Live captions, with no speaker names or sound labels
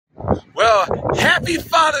Well, happy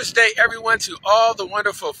Father's Day, everyone, to all the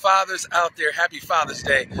wonderful fathers out there. Happy Father's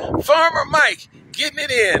Day. Farmer Mike getting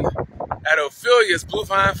it in at Ophelia's Blue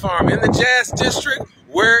Vine Farm in the Jazz District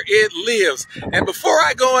where it lives. And before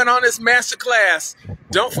I go in on this master class,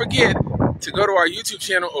 don't forget to go to our YouTube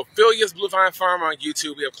channel, Ophelia's Blue Vine Farm on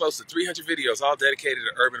YouTube. We have close to 300 videos all dedicated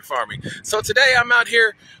to urban farming. So today I'm out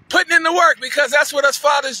here putting in the work because that's what us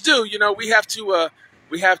fathers do. You know, we have to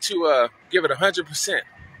give it 100%.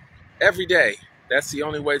 Every day. That's the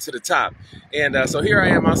only way to the top. And so here I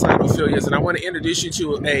am outside of Ophelia's, and I want to introduce you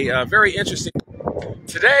to a very interesting.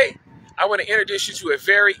 Today, I want to introduce you to a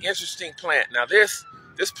very interesting plant. Now, this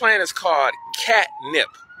plant is called catnip.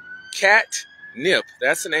 Catnip.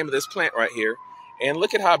 That's the name of this plant right here. And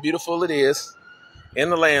look at how beautiful it is in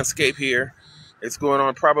the landscape here. It's going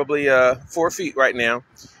on probably 4 feet right now,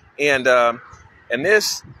 and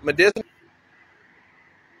this medicinal.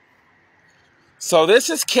 So this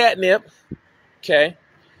is catnip, okay?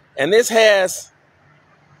 And this has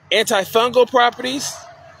antifungal properties.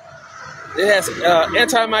 It has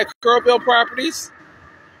antimicrobial properties.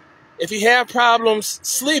 If you have problems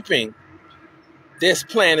sleeping, this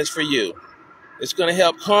plant is for you. It's going to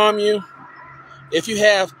help calm you. If you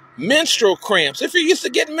have menstrual cramps, if you're used to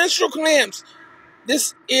getting menstrual cramps,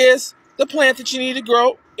 this is the plant that you need to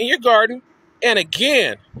grow in your garden. And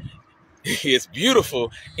again, it's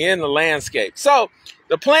beautiful in the landscape. So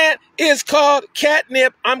the plant is called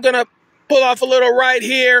catnip. I'm going to pull off a little right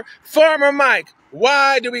here. Farmer Mike,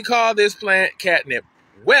 why do we call this plant catnip?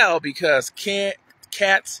 Well, because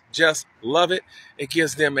cats just love it. It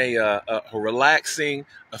gives them a relaxing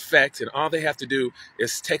effect, and all they have to do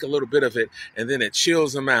is take a little bit of it, and then it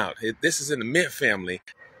chills them out. This is in the mint family.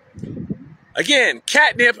 Again,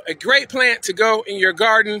 catnip, a great plant to go in your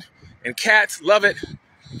garden, and cats love it.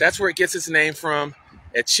 That's where it gets its name from.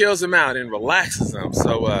 It chills them out and relaxes them.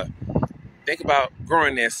 So think about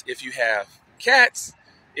growing this if you have cats,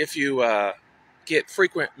 if you get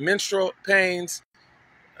frequent menstrual pains.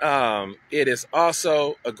 It is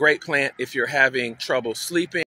also a great plant if you're having trouble sleeping.